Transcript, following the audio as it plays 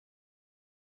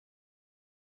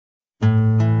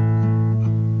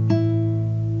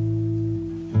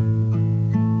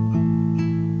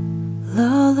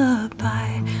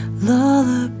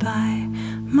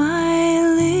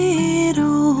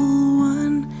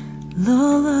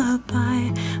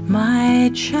my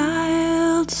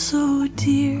child so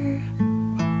dear,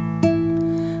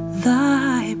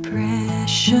 thy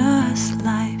precious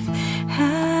life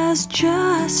has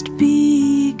just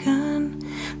begun.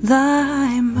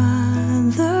 Thy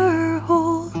mother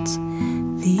holds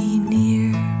thee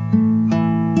near,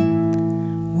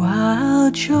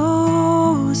 while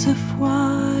Joseph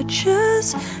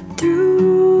watches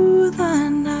through the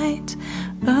night.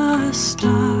 A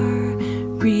star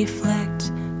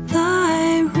reflects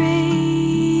thy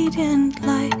radiant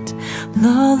light.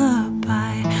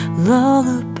 Lullaby,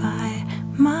 lullaby,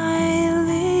 my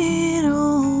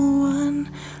little one.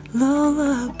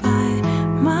 Lullaby,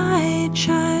 my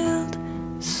child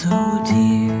so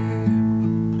dear.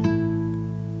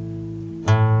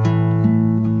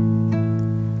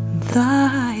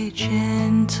 Thy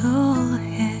gentle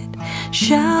head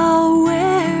shall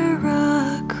wear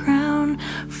a crown,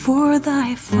 for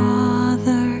thy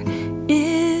father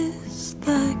is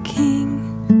the king.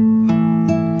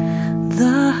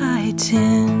 Thy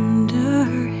tender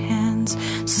hands,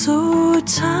 so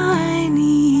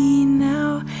tiny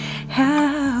now,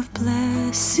 have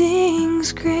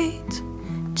blessings great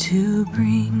to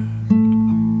bring.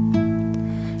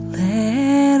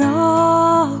 Let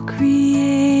all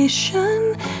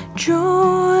creation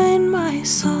join my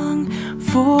song,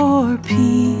 for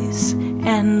peace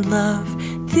and love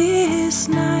this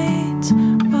night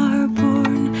are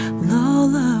born.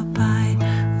 Lullaby,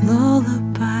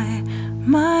 lullaby,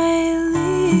 my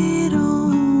little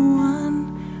one.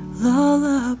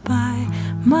 Lullaby,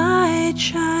 my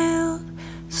child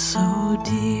so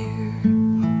dear.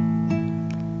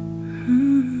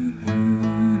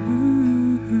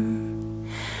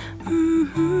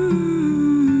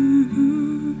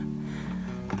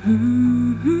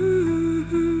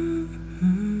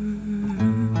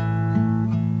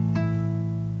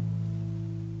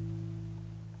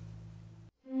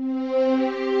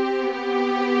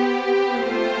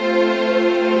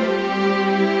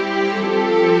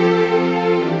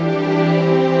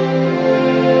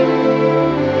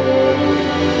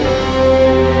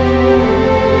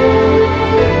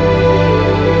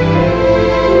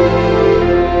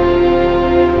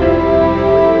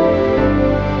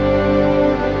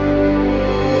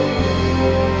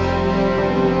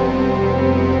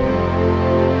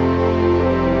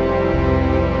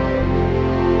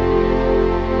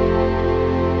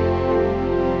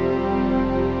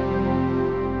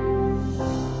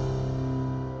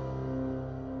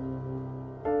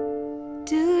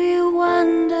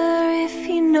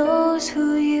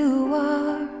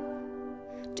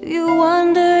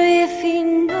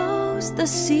 The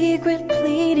secret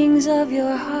pleadings of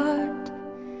your heart.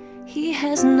 He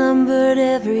has numbered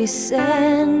every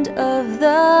sand of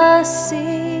the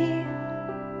sea,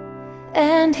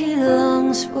 and he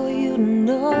longs for you to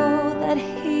know that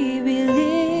he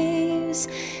believes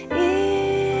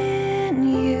in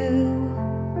you.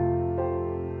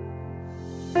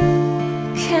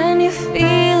 Can you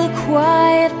feel a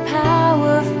quiet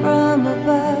power from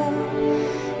above?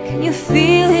 Can you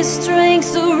feel his strength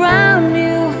surround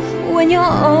you when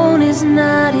your own is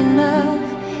not enough?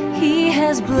 He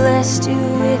has blessed you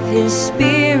with his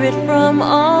spirit from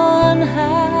on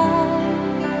high,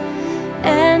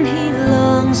 and he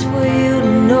longs for you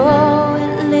to know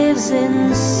it lives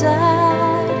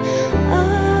inside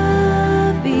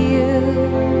of you.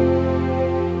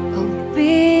 Oh,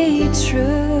 be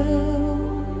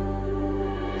true,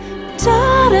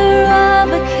 daughter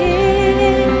of a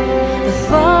king, the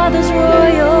Father's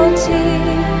royalty,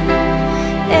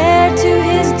 heir to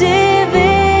his divinity.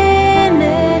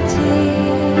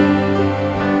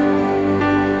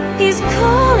 He's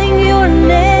calling your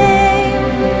name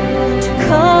to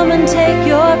come and take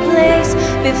your place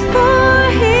before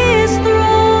his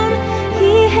throne.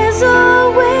 He has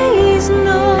always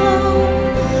known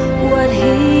what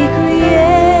he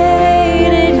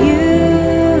created you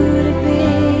to be,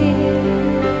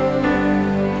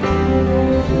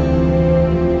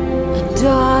 a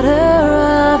daughter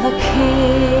of a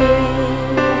king.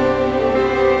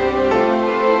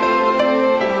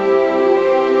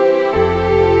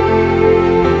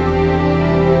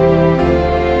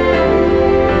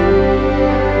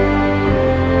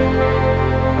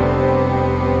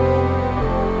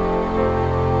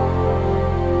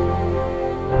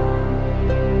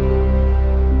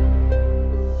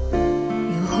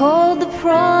 You hold the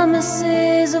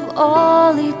promises of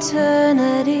all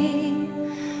eternity,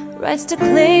 rights to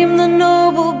claim the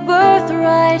noble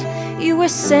birthright you were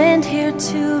sent here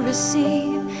to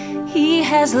receive. He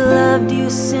has loved you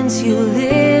since you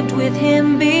lived with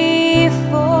him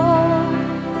before.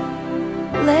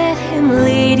 Let him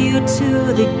lead you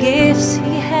to the gifts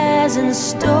he has in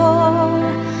store.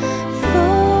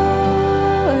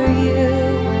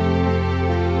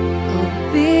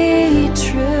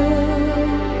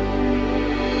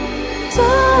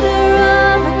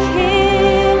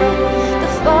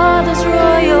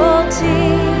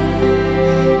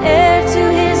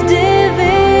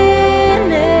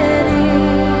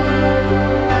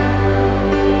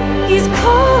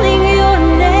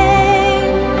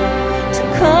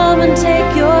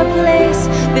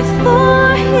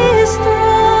 before his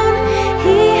throne.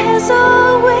 He has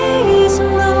always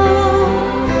known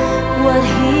what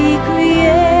he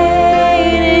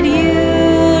created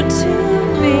you to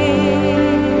be.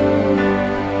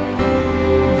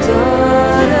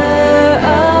 Daughter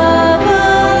of a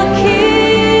king,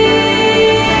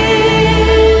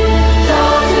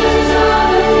 daughters of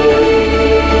a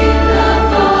king, the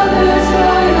Father's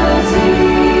royalty,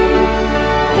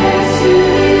 heirs to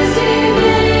his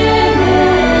divinity.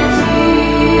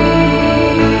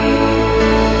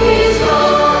 He's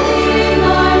calling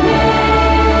our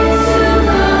names to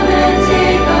come and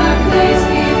take our place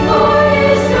before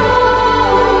his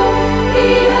throne. He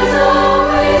has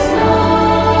always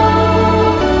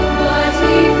known what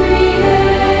he created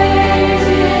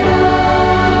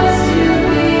us to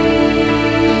be.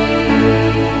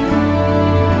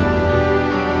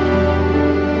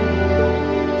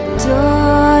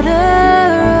 Daughter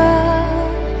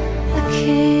of a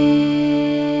king.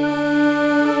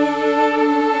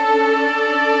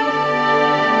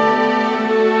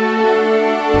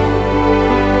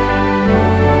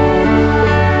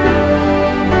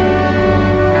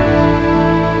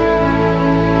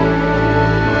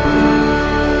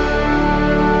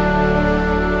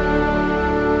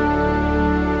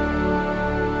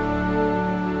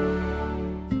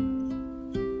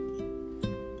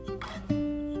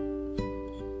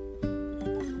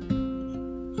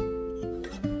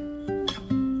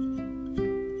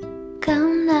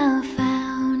 Come now,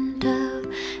 fount of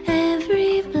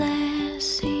every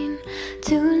blessing,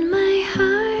 tune my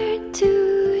heart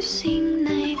to sing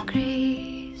thy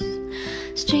grace.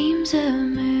 Streams of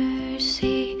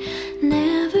mercy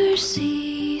never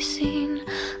ceasing,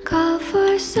 call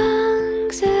for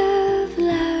songs of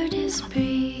loudest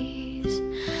praise.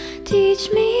 Teach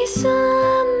me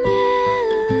some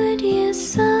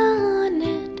melodious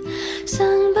sonnet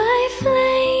sung by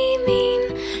flaming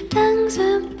tongues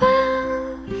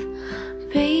above.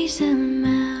 Praise the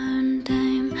mount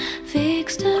I'm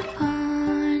fixed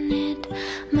upon it,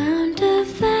 mount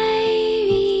of thy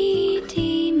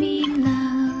redeeming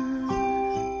love.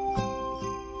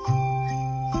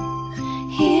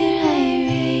 Here I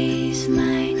raise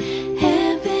my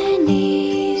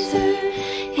Ebenezer,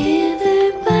 hither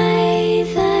by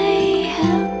thy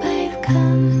help I've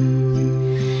come,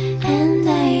 and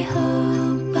I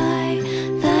hope by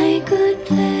thy good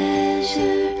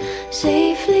pleasure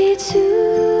safely to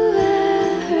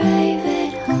arrive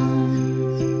at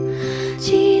home.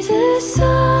 Jesus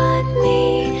sought me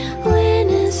when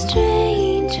a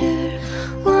stranger,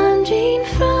 wandering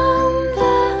from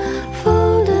the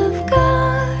fold of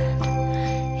God.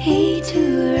 He to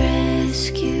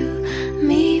rescue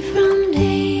me from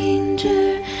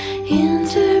danger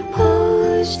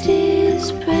interposed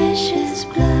his precious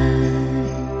blood.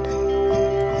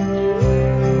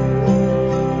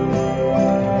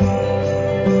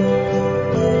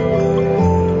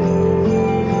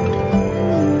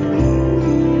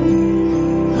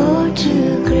 Oh, to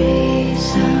grace,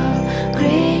 how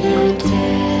great a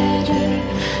debtor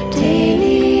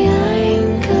daily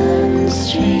I'm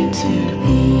constrained to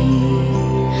be.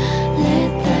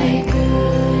 Let thy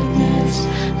goodness,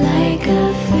 like a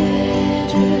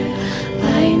fetter,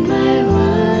 bind my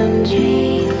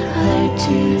wandering heart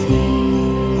to thee.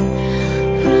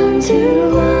 Prone to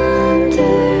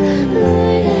wander,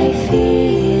 Lord, I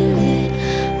feel it,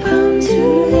 prone to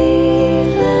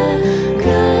leave the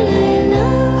God I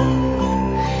love.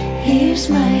 Here's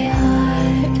my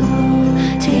heart, oh,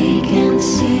 take and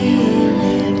seal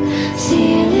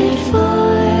it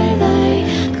for thy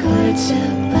courts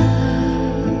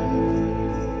above.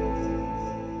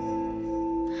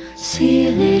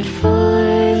 Seal it for